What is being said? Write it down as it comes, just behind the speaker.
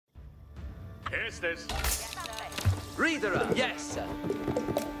Estes. Reader, yes.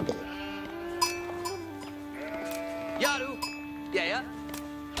 Yaru, yeah.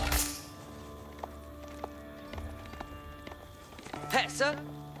 Hessa,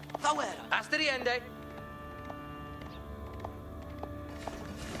 Fawera, Asteriende.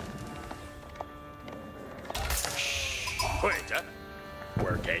 Waiter.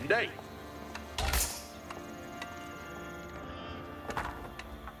 Working day.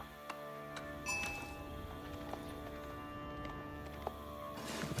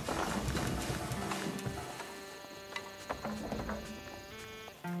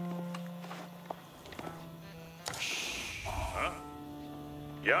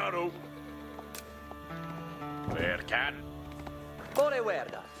 Yaru. Where can? Ore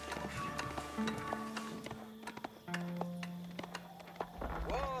guarda.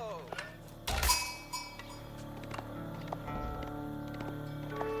 Whoa!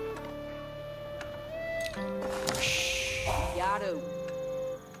 Yaru.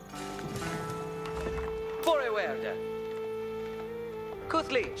 Ore guarda.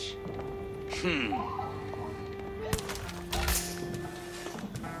 Kuthlich.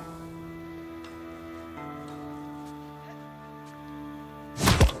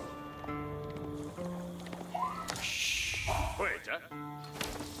 Waiter.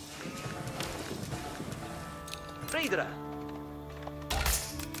 Reader.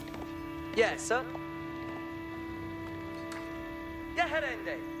 Yes, sir.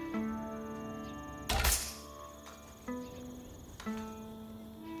 Yaherende.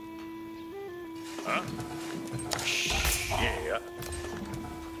 Huh? Yeah.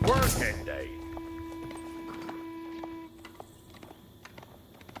 Working day.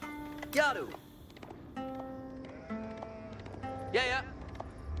 Yaru. Yeah.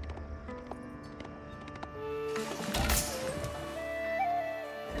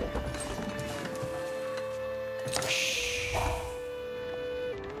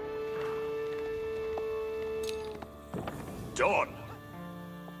 Done.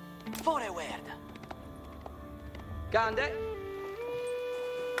 Forward. Gande.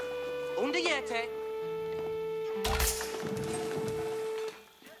 Unde yete.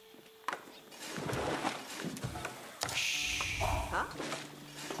 Huh?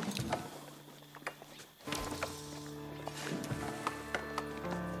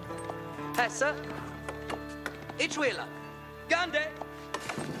 Hessa. Ichwila. Gande.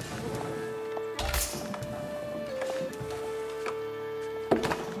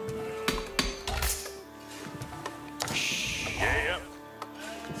 Yeah.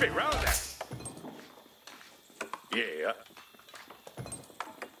 Fit round that. Yeah.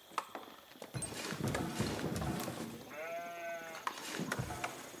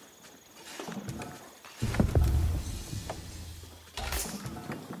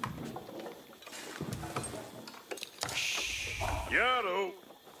 Yaru.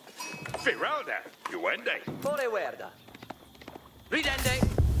 Fit round that. You wende. Forward. Ridende.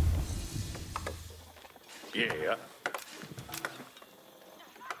 Yeah.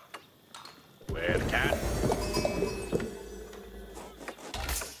 Where can?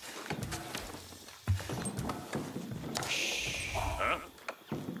 Huh?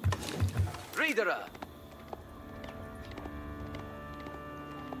 Reader.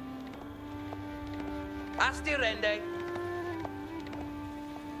 Astirende.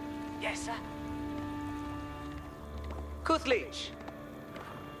 Yes, sir. Kuthlich.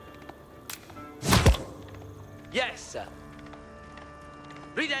 Yes, sir.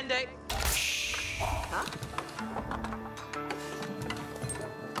 Ridende. Huh?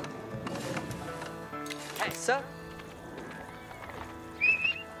 Yes, sir.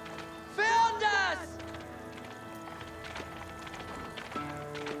 Found us!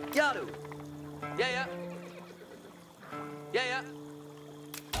 Yaru. Yeah.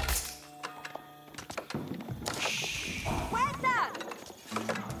 Where's that?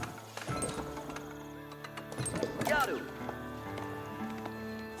 Yaru.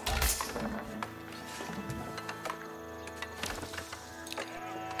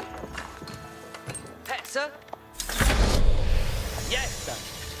 Sir? Yes, sir.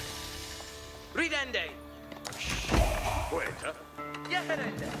 Ridende. Waiter.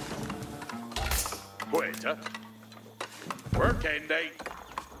 Yaherende. Waiter. Working day.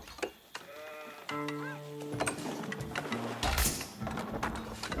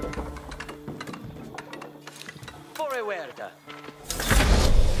 Forward.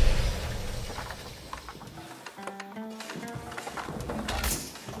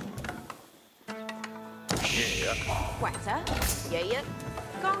 Quetta. Yeah.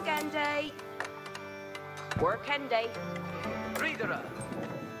 Gongande. Workende. Reader.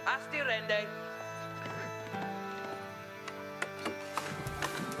 Asti rende.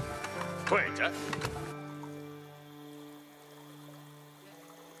 Waiter.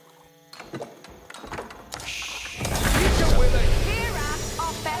 Kira,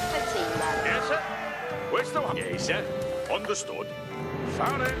 our best team. Yes, sir. Where's the... Yes, sir. Understood.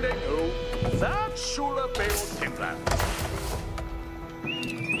 Farende nu. That should have been Timber.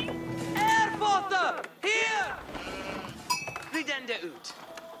 Airfoter! Here! Ridende ut.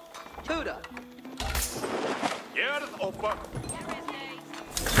 Tuda. Gerd uppe.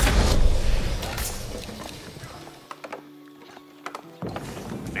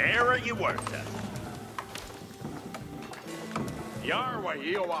 There are you worker. Yarwa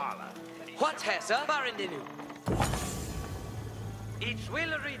Iowala. What hesa? Barendenu. It's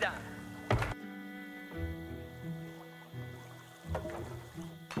will rida.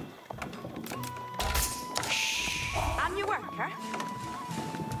 And your worker?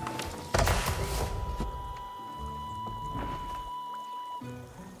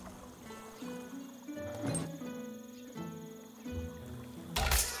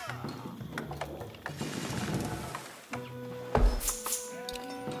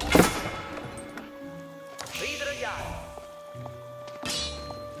 Ridere yard.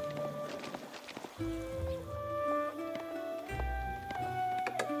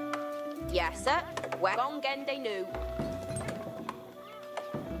 Yes, sir. We're on Gende new.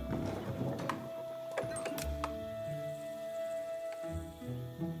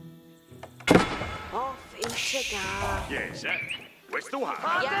 Off into gar. Yes, sir. Where's the one?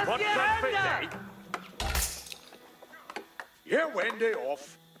 Yeah. What the day? Yeah, Wendy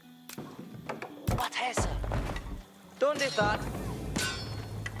off. What hesa? Donde thought?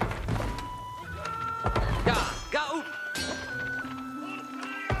 Ga up.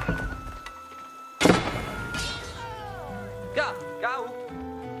 Ga up.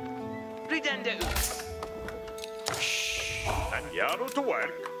 Ridende ut. And Yarrow to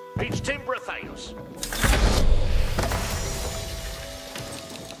work. Reach Timber Thanos.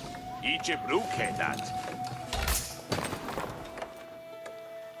 Egypt Brook that.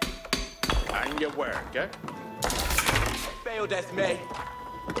 And your work, eh? Bail death me.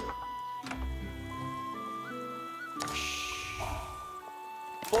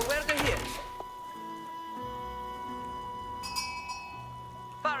 Forward here.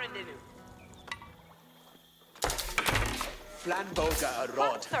 Barendenu. Flanboga a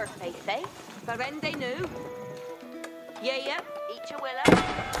rod. What's her face, eh? Barende new. Yeah, each a willa.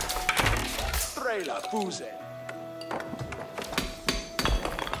 Trailer Fuse.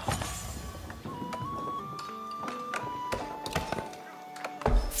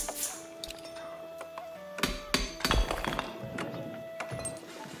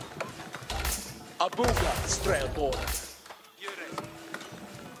 Abuga Strail Border.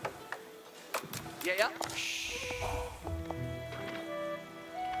 Yeah.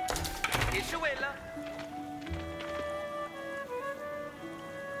 Ichuela.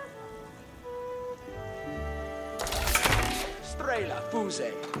 Strela Fuse.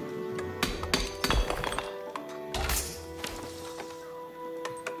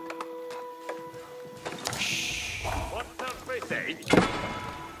 What the say?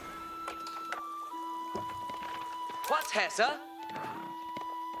 What's hesa?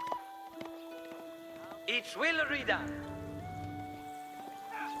 It's will rida.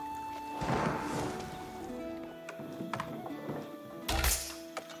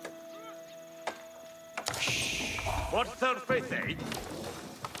 What the say?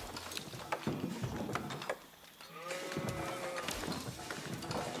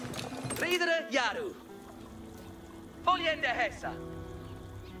 Ridere Yaru. Foliende hesa.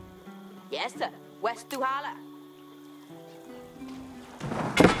 Yes, sir. West Duhala.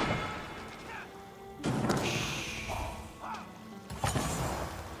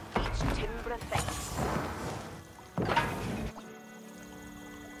 Each timber face.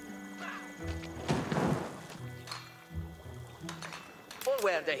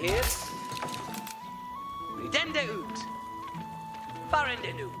 Forward here. Ridende ut.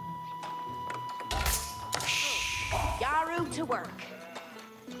 Barendenu. Yaru to work.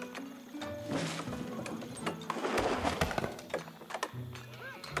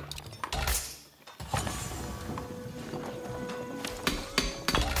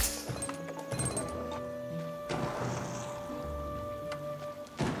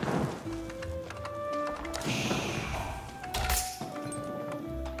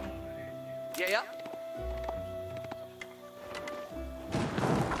 Yeah.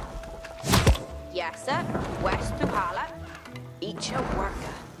 Yes, sir. West Duhala. Each a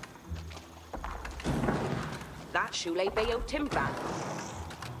worker. That shule be o timber.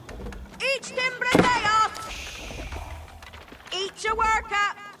 your work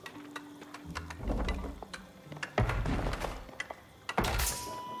up.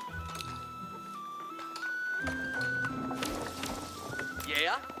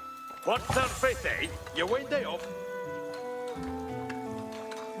 Yeah? What surface, eh? You went day off.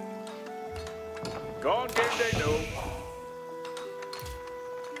 Go on, game day, no.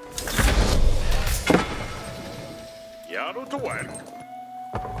 Yaru to work.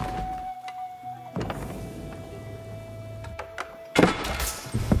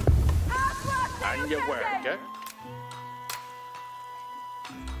 And you work, eh?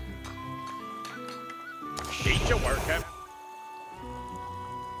 Eat your work, eh?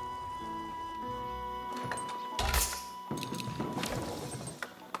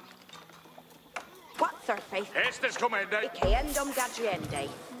 What surface? Estes comende. Che endom gadriende.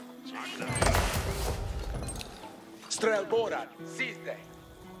 Strel Boran. Sizde.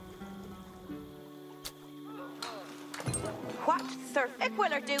 What surface? Ik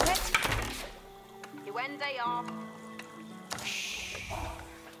will er do it. You end day off.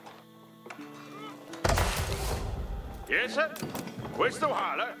 Yes, sir. Questo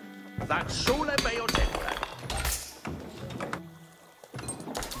hala. That sole meo tempra.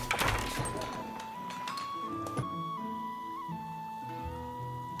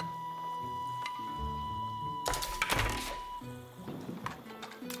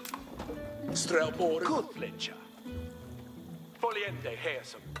 Strel Boran. Good fletcher. Foliente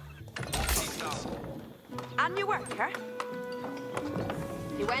Hersum. And you work her.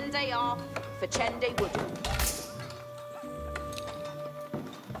 You end day off. Facende wood.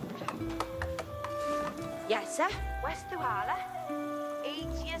 Yes, sir. West Duhala.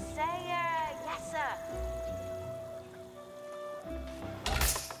 Eat your sayer. Yes, sir.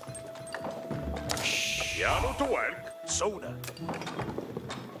 Yaru to work. Soda.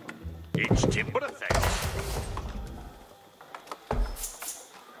 It's timber things.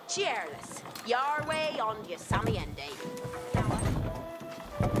 Cheerless. Your way on your Sammy Ende.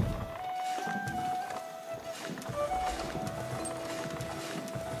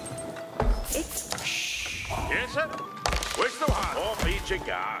 Yes, sir. Questo hala. Oh, eat your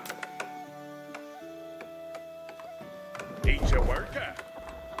guy. Eat your worker.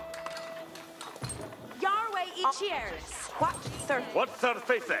 Your way eat cheerless. What third? What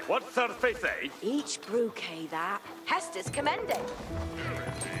surface, eh? What surface, eh? Each brewkay that. Hestes commende.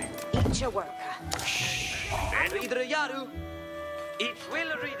 Each your worker. Leader Yaru. Each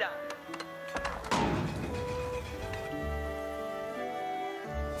will read out.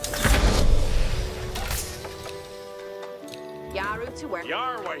 Yaru to work.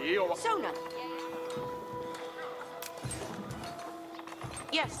 Your way, you. Sona.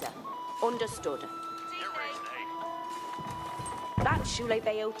 Yes, sir. Understood. That shule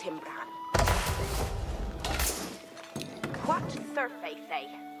veo timbran. What surface, eh?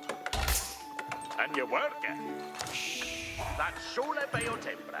 And your worker. That sole meo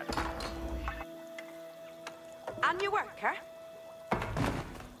tempra. And your worker?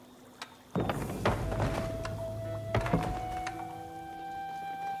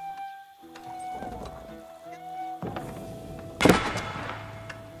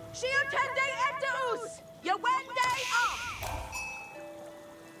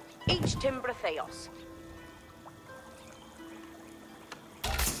 Each timber theos.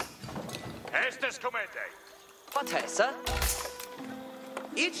 Estes comende. Potessa.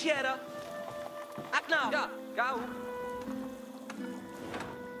 Each yera. Act now. Yeah, go.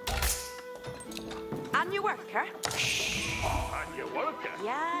 And your worker? And your worker.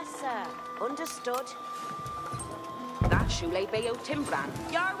 Yes, sir. Understood. That shule beo timbran.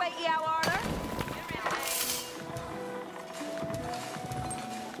 Your way, our order.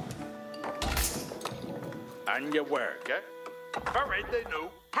 And your worker. Very they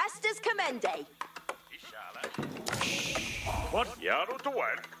know. Hestes commende. What? Yaru to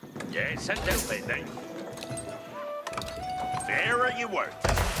work. Yes, and everything. There are you work.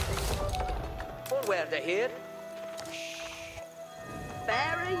 Or where they here?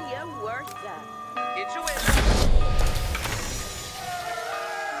 Very you worth that. It's a win.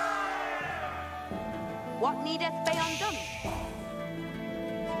 What needeth be undone?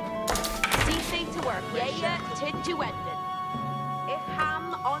 See to work. Yea, tid to enden. If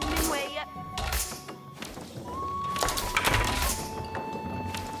ham on me way.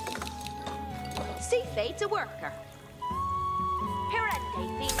 See fate to worker. Pirende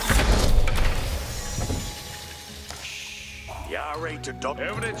thing. Yare to dog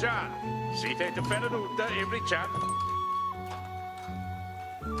every chat. See they to Fenanuta every chat.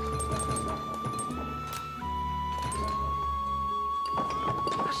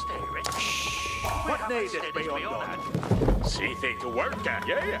 What needeth be undone? See they to work at,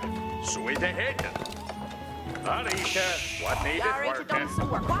 yeah. So it ahead. Arika, what needeth Yari to work done at? some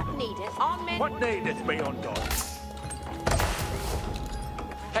work. What needeth? On men. What needeth be undone?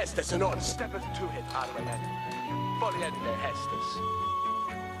 Hestes and on. Steppeth to it, Arwen. Foliende Hestes.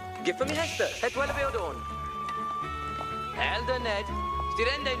 Give me Hester. Het wel be odon. Helder Ned.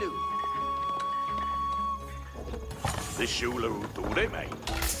 Stirende nu. The shula who do they mate.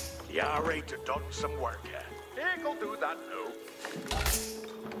 Yari to done some work at. He'll do that now.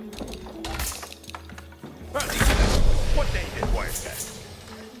 What needeth work at?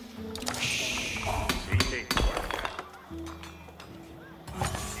 See they to work at.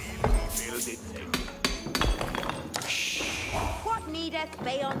 Build it thing. What needeth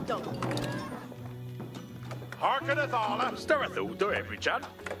be undone? Harkeneth alla, stirreth out to every chan.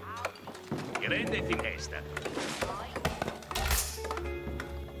 Get anything Hester.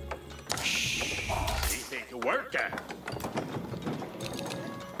 See they to work at.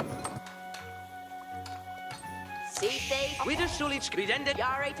 See they? We de Schulich gridende.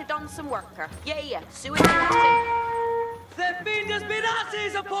 Yari to done some worker. Yeah. Suit. The Findus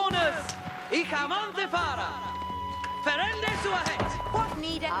Binassi upon us. Ich am on the fara. Ferende suahet. What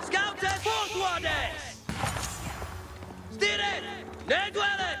needeth? Scouted forthwardes. Stiren.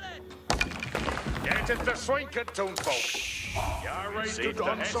 Nedwellen. Get it the swinket, toon folk. You're ready to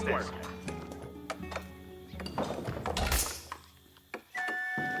done some work.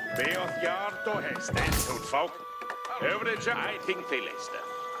 Beoth yard to Hestes, toon folk. Övrigt I think they lister.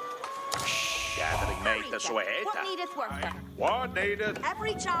 Gathering mate the sweat. What needeth worker? What needeth?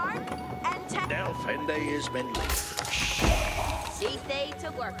 Every charm and Delphinde is been leaf. See they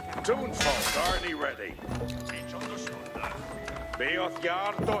to worker. Toon folk, are they ready? Each understood that. Beoth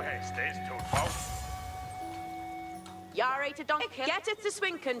yard to Hestes, toon folk. Yari to done. Get it to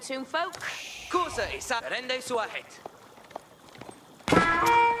Swinken, toon folk. Kursa is a Ferende suahet.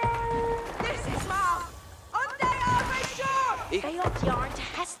 This is small. They ought yarn to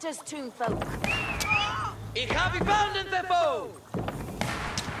Hester's toon folk. Ich habe gefunden, Beppo.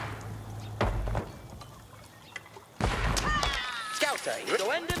 Scouter, go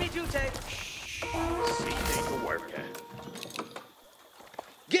end me duty. See they to work at.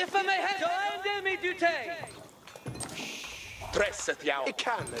 Give me head. Go end me duty. Presset jou. Ik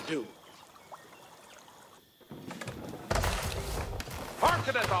kan het doen.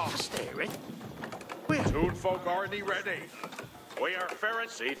 Harkeneth all, staring. Toon folk are they ready? We are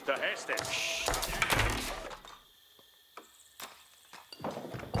Pharisees to Hestes.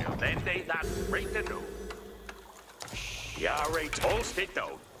 Till then they that break the new. Yari toast it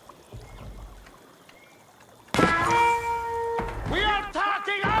down. We are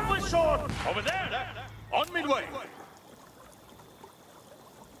talking upward, sword! Over there, on midway.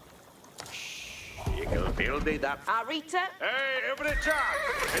 You can build it that. Arita. Hey, every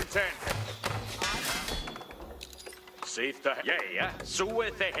chance. Intent. Safe to yeah, so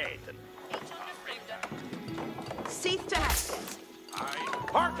with the head. Seeth to Hester's. I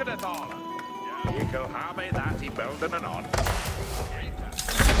hearken it all. You can have me that he building and on.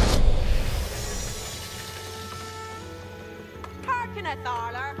 Harkeneth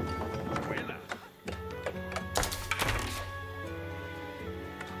Arler.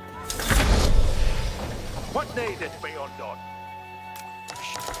 What needeth be undone?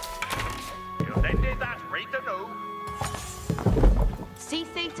 You then did that right to know.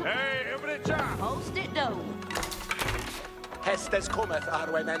 Seeth they to Hey, every chance. post it down. Hestes cometh,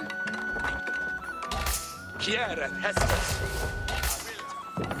 Arwen. Kiereth Hestes.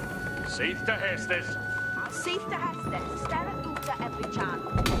 Safe to Hestes. Seeth to Hester's. Stare uta every chan.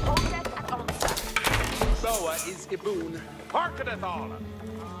 Hold it at onsa. Boa is Ibun. Hearken it all.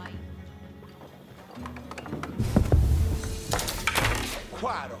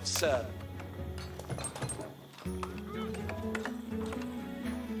 Quaro, sir.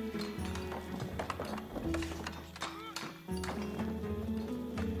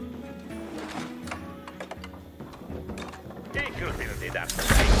 Equal building that.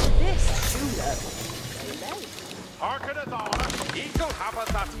 This shula. Hearken it all. Equal habit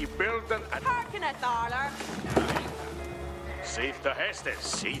that he building and Harkeneth Arler. safe to Hestes.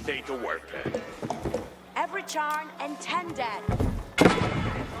 See they to work. Every charn intended.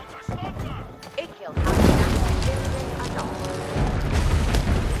 Ikil.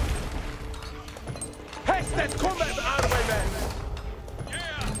 Hestes cometh, Arwen.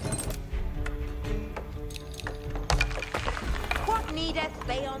 What needeth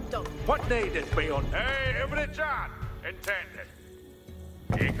be undone? What needeth be on? Hey, every chance. Intended.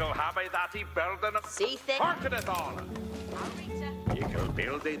 Equal have I that he building. Seeth it. Hearken it all. Arita. You can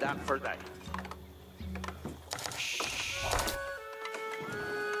build it that for day.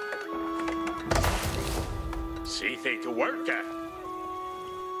 See they to work at.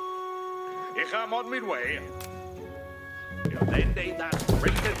 Ich am on my way. You'll then day that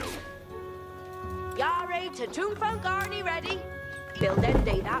right to do. Yare to Toonfolk Arnie ready. Bill then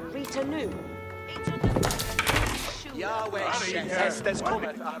day that Rita new. Yahweh Hestes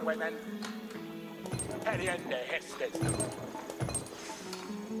cometh, Arway men. Periende Hestes.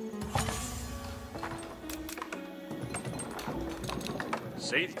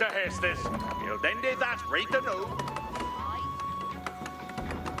 See to Hestes. You'll then day that right to do.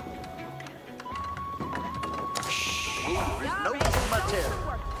 No material.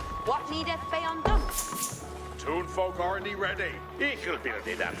 What needeth be undone? Toonfolk Arnie ready. I'll build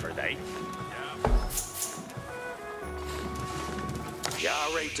it that for day.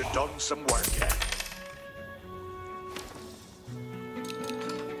 Yare to done some work here.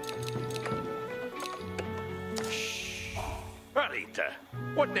 Rita,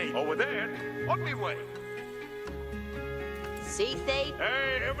 what day? Over there, on me way. See they?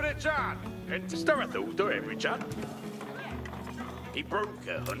 Hey, every John. And stir it to every John. He broke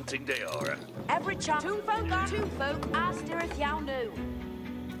a hunting day, ora. Every chap. Toonfolk are Toonfolk, Asterith Yow new.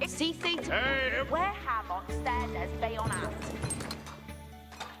 See they? Hey, Where Havoc stands as they on us.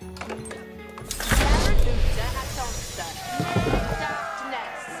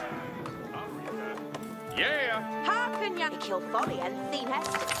 yeah. Harken ya kill folly and theme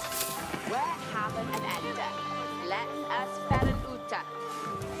Hestes. Where haven an ender. Let us feren uta.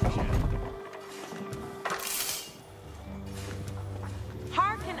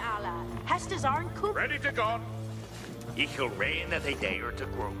 Harken Allah. Hestes aren't cool. Ready to go. I'll rain at a day or to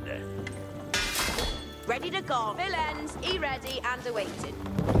grow there. Ready to go. Villains, ready and awaited.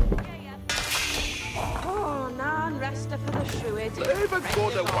 Oh, nan resta for the shrewd. Even go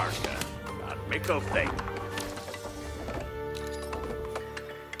to work and make a thing.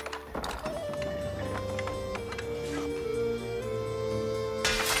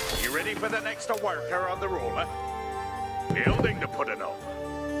 You ready for the next worker on the roller? Building to put it up.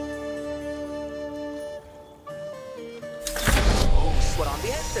 Oh, what on the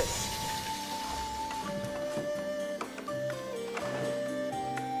Hestes?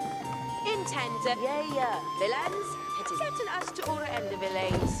 Intender. Yeah. Villains, it is getting us to our end of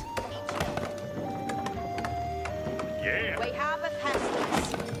villains. Yeah. We have a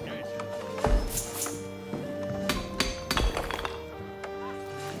Hestes.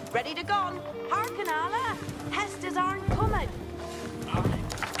 Ready to go. Harken Allah. Hestes aren't coming.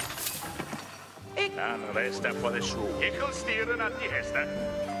 And the rest for the show. I'll steer at the Hester.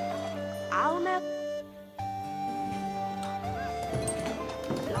 Alma.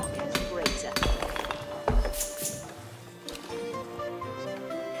 Block is greater.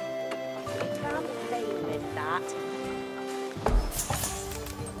 We can't fail with that.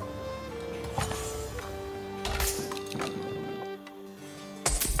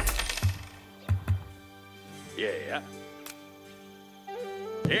 Yeah.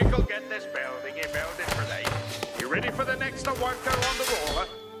 I'll get this building. You build it for day. You ready for the next worker on the roller?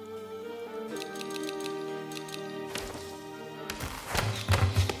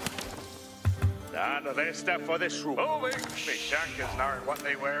 And the rest for this room. Moving. The shankers know what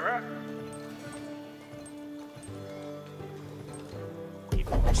they wear.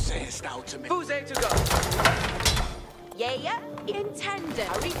 What sayest thou to me? Who's A to go? Yeah. Intended.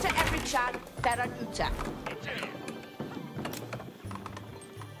 Arita Everichan, Ferran Uta.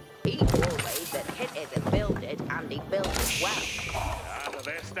 He always that hit it and build it, and he built it well. And the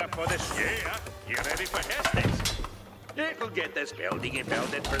rest for this. Yeah. You ready for Hestes? I'll get this building and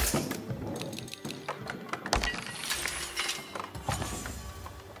build it for them.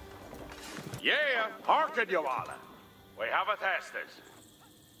 Yeah, hearken you all. We have a Hestes.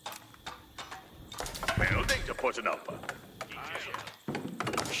 Building to put it up.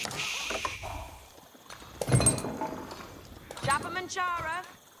 Japaman Chara,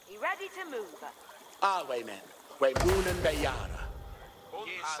 he ready to move. Arway men. We moon and Bayara.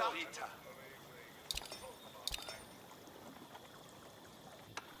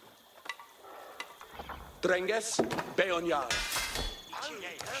 Drenges, Beonyara.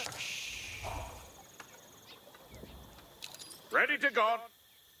 Ready to go.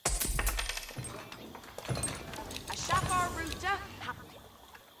 A Shafar Ruta.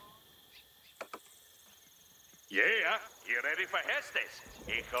 Yeah, you ready for Hestes?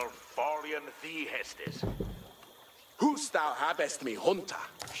 I'll fall in the Hestes. Who's thou habest me, Hunter?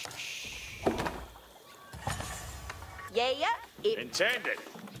 Yeah. Intended.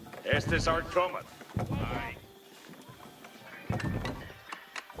 Hestes are coming. Aye.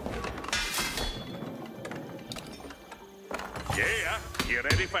 Yeah, you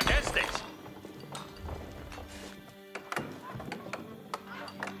ready for Hestes?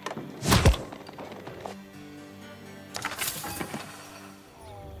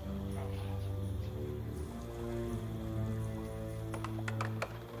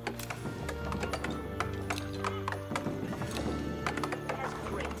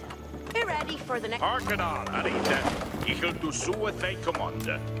 for the next... Harken all, Arita. Ich will do so what they command.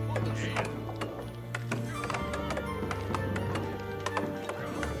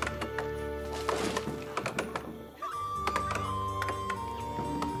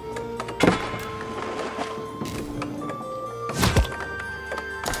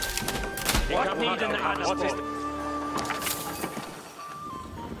 What need an answer?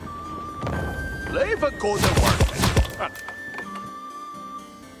 Leave a go to work.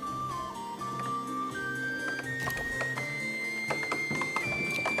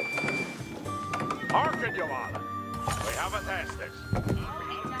 Harken, you all. We have a testers.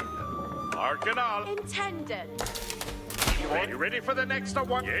 Harken all. Intended. You ready for the next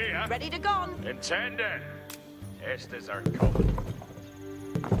one? Yeah. Ready to go. Intended. Testers are coming.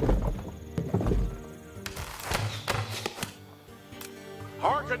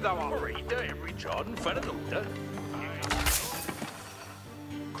 Harken thou all. Rita, every John, Fernanda.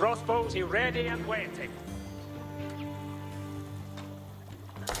 Crossbows, he ready and waiting.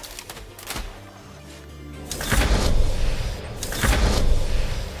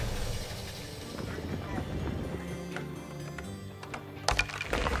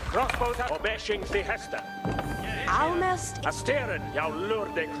 Crossbows are obeshing the Hester. Almost. A steering, y'all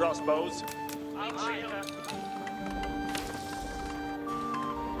lured the crossbows.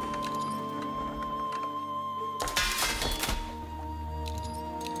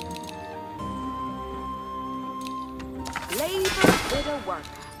 Labor with a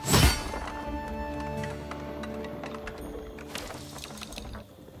worker.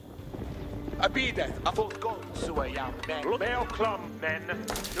 Abideth, a full go to a young man. Bell clum, men.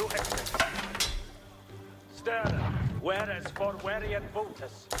 New Hester. Stern, whereas for Wary and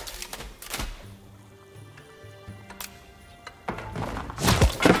Voltus.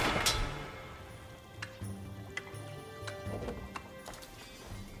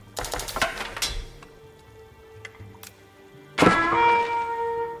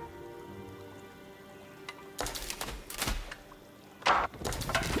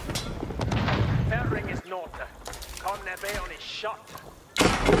 Ferring is not. Conne on his shot.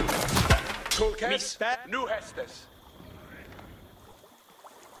 Tulkes, New Hestes.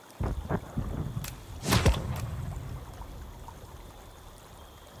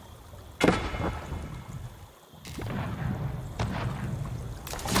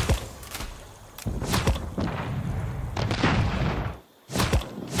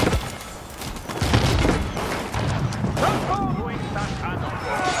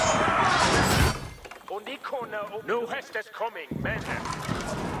 New Hestes coming, men.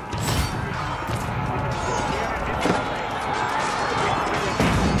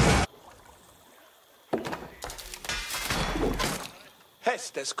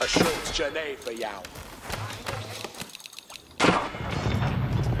 Hestes geschots Janae for jou.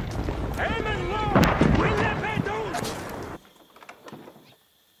 Amen, Lord! Will there be those?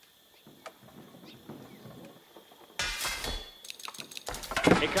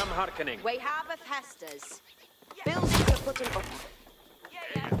 He come hearkening. We have a Hestas. Building to put him up.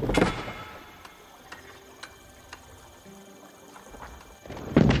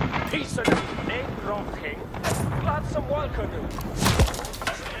 Peace and name rocking. Glad some welcome.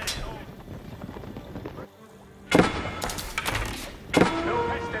 No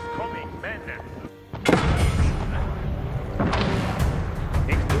Hestes coming, men.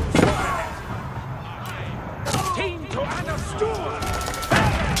 Ich do so ahead. Team to Anna Stewart.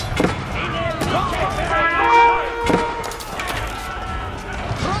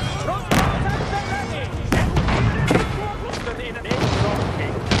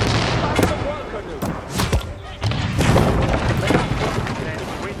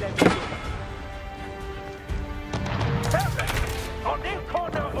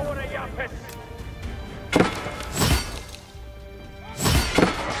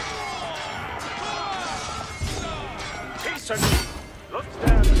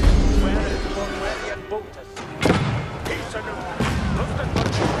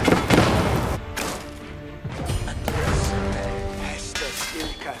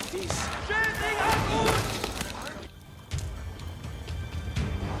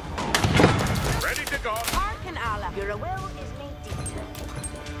 Ready to go. Hearken, Allah. Your will is me dicta.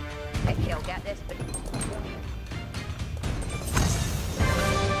 Think he'll get this, but...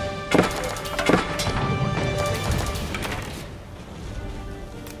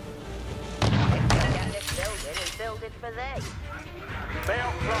 Build it for thee.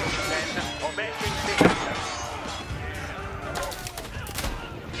 Fail close, then, or making the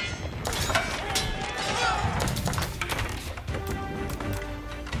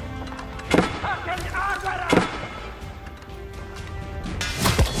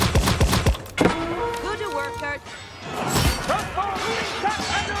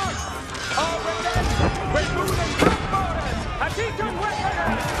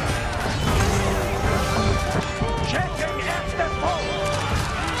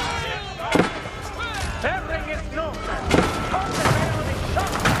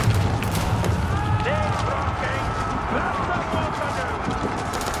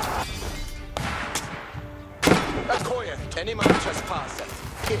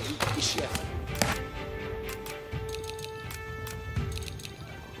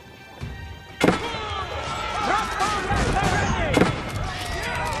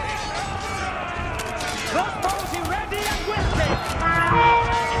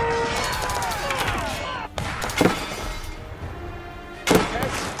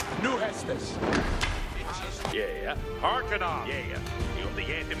Hestes, nu Hestes. Yeah, hearken on. Yeah, you're the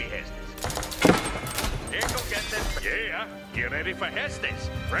enemy Hestes. Engel get this. Yeah, you ready for Hestes?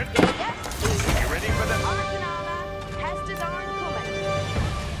 Ready? Yes. You ready for the... Arcanala, Hestes aren't coming.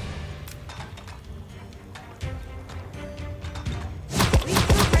 We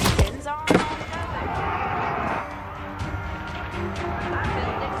two Ravens are on the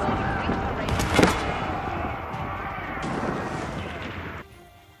buildings will be reparaded.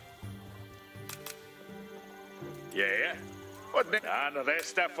 Yeah, what next? And the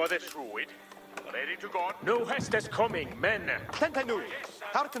rest are for the druid. Ready to go? No Hestes coming, men. Tentanu,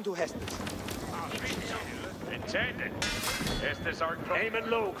 hearken to Hestes. Intended. Hestes are... Aim and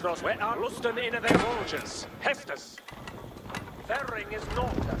low, cross. We are lusten in their roges. Hestes. Ferring is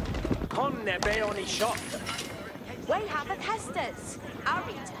not. Conne beoni shot. We have a Hestes.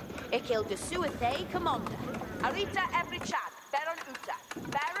 Arita, ikil de suethe commander. Arita every chat. Baron Uta.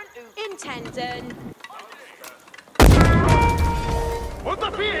 Baron U. Intendant. What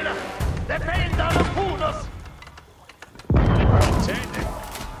the feel? The pain down of Pudos. Intended.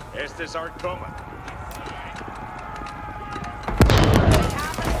 Hestes are coming. We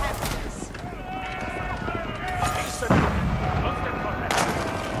have a Hestes.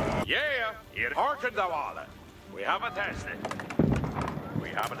 Yeah, here hearken thou all. We have a tested. We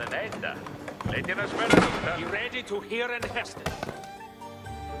have an enda. Letting us better. Be ready to hear and Hestes.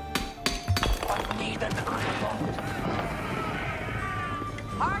 Need an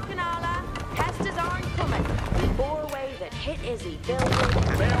Arcanala, Hestes aren't coming. The four-way that hit Izzy building.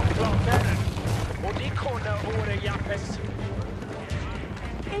 Belklart Baron. Och de kunde åre Jappes.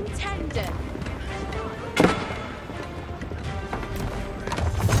 Intendant.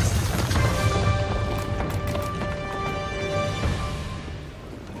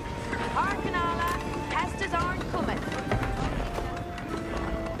 Arcanala, Hestes aren't coming.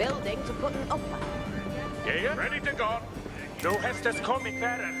 Building to put an upper. Yeah, ready to go. No Hestes coming,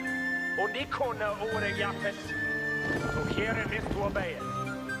 Baron. Och de kunde åre Jappes. Och här är mest to obey.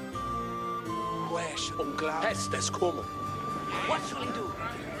 Wesh, Hestes kommer. What shall we do?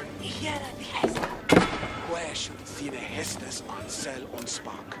 Here at the Hestes. Wesh, sine Hestes on cell on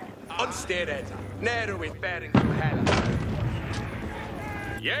spark. Unstead, Nero with bearing to hell.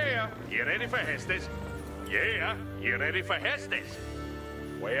 Yeah, you ready for Hestes? Yeah, you ready for Hestes?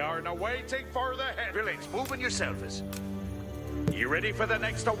 We are now waiting for the head. Village, moving yourselves. You ready for the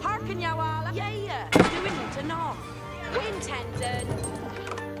next... Harken Yawala. Yeah. Doing it to know. Intendant.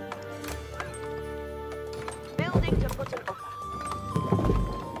 Building to put an upper.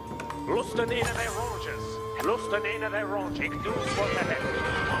 Lusten in their roges. Lusten in their roges. Ik doe wat de heck.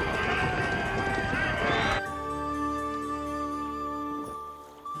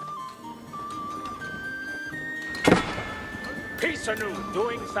 Peace anew,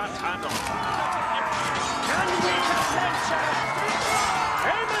 doing that hand on. Can we attention?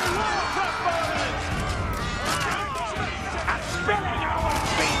 Aim and low crossbows! And spilling our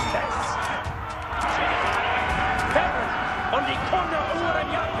beaters! Heaven on the corner over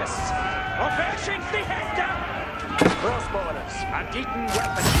Jappes! Of Ashing the Hector! Crossbowers and eaten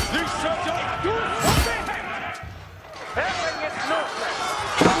weapons! This subject, do what they have! Herring is northwest!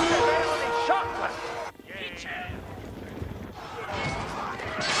 And the veil is sharpest!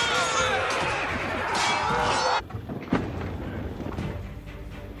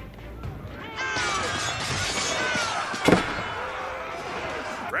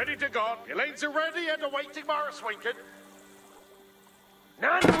 Ready to go. Elaine's ready and awaiting Morris Winkin.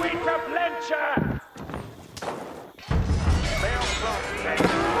 None weak of Lencher! Belklart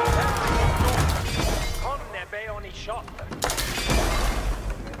Conne beoni shot.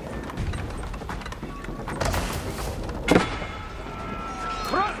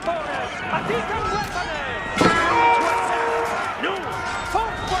 Crossbowers! Attacken weapons! No!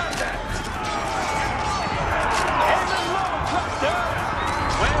 Forward! Aim and low, cluster!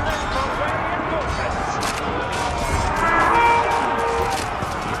 Where is Bavarian Gorgas?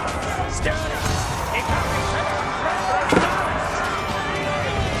 Stirring! It can be better!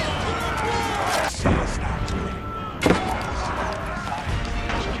 Says not to it.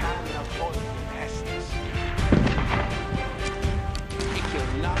 Can avoid Hestes. Ik wil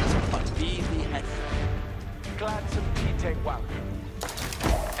laten wat wie die Hestes. Glad some Peter welcome.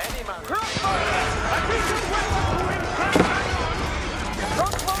 Any man. Crossbowers! Attacken weapons!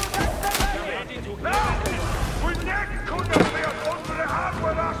 Crossbowers at the ready! Ready to We neck couldn't be under the hand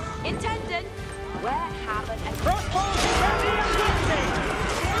with us. Intendant. We're having a Crossbows ready and lifting!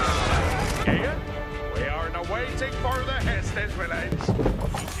 Yeah, we are now waiting for the Hestes village.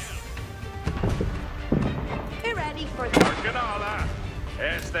 Be ready for the Arcanala,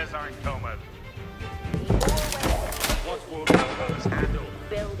 Estes aren't coming. What will those handle?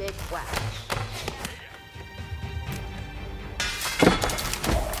 Build it well.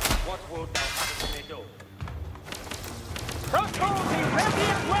 What will thou have me do? Crossbows be ready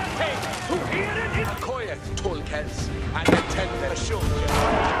and waiting to hear it in Quiet, Tolkens, and attend the show.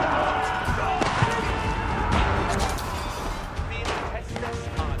 Being Estes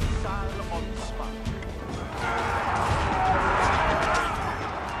on Sal on Spot.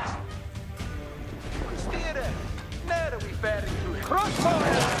 Steer where are we faring to?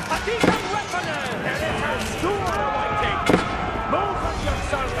 Crossbows! A decent weaponer! There is a steward awaiting! Move on your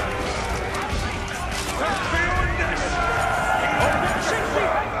soldiers! That's beyond this! Objection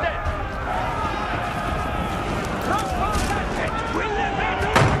defended! Crossbows at it! Will it be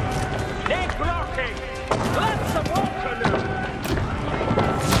done? Leg blocking! Lots of war canoe!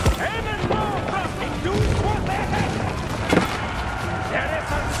 Aim and low thrusting! Do what they have! There is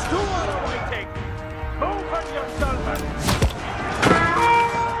a steward awaiting! Move on your soldiers!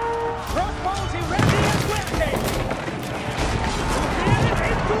 Crossbows ready and waiting!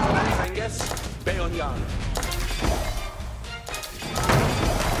 Angus, Bayon Yarn.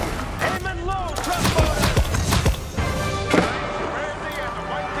 Aim and low, crossbows! Ready and the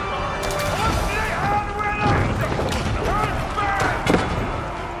waiting bar. What's the hell with it?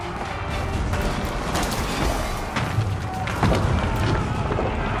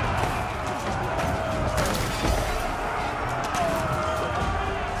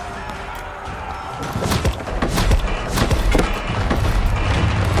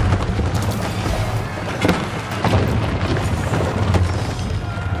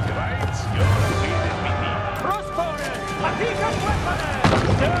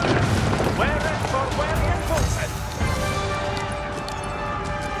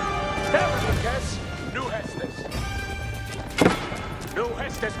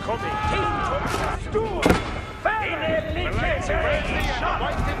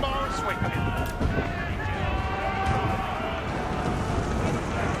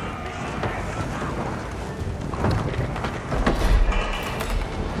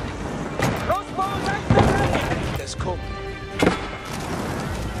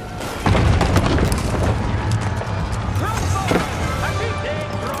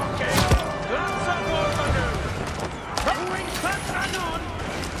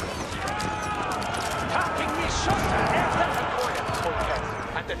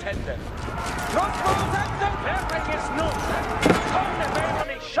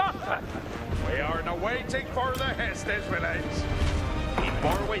 Turn back! We are now waiting for the Estes village. He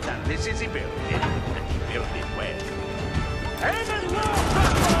more way than this is he built it, and he built it well. Aim and low,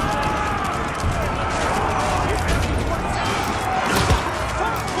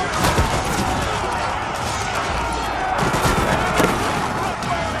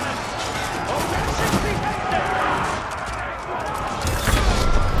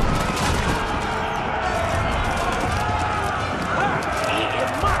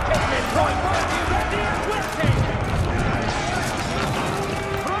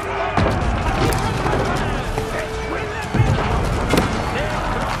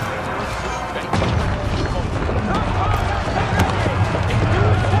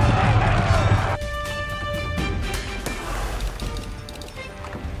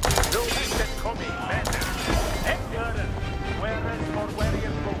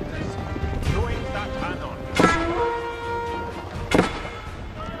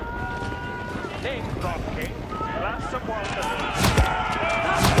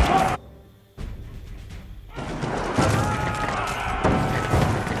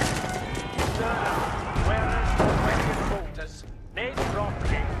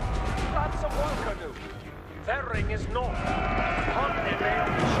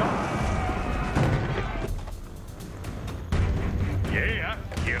 Yeah,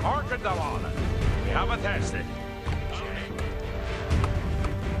 you hearkened them on it. We haven't tested.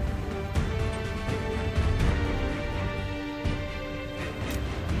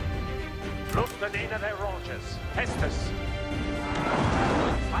 Luften in their ranches. Estes.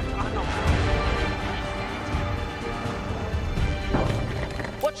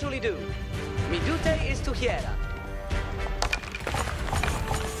 What shall we do? Mi duty is to hiera.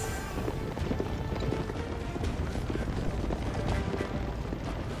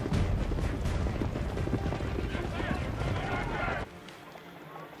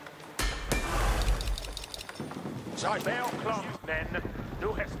 Bell cloth, men.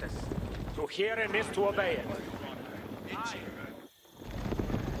 Nu Estes. To hear him is to obey it.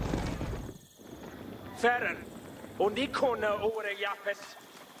 Färren. Und die kunde ore jappes.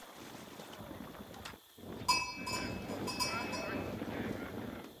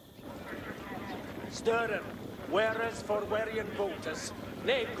 Stirren, whereas for wearing boaters,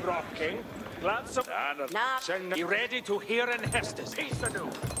 ne grocking, glad some Nah. send be ready to hear and hestes. He's the new.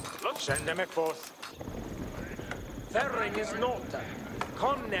 Look, send them forth. Ferring is nota.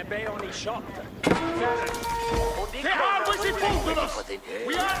 Conne be on his shot. Det här var sig foten oss!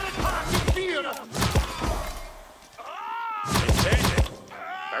 We are the party fear!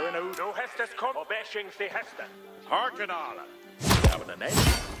 Baron No hestes kom och bashing the hester. Harken alla! Även den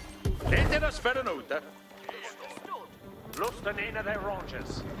ene. Lät oss för den ute. Lusten in of their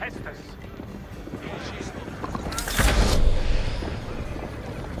ranges. Hestes.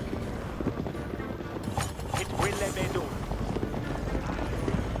 It will be done.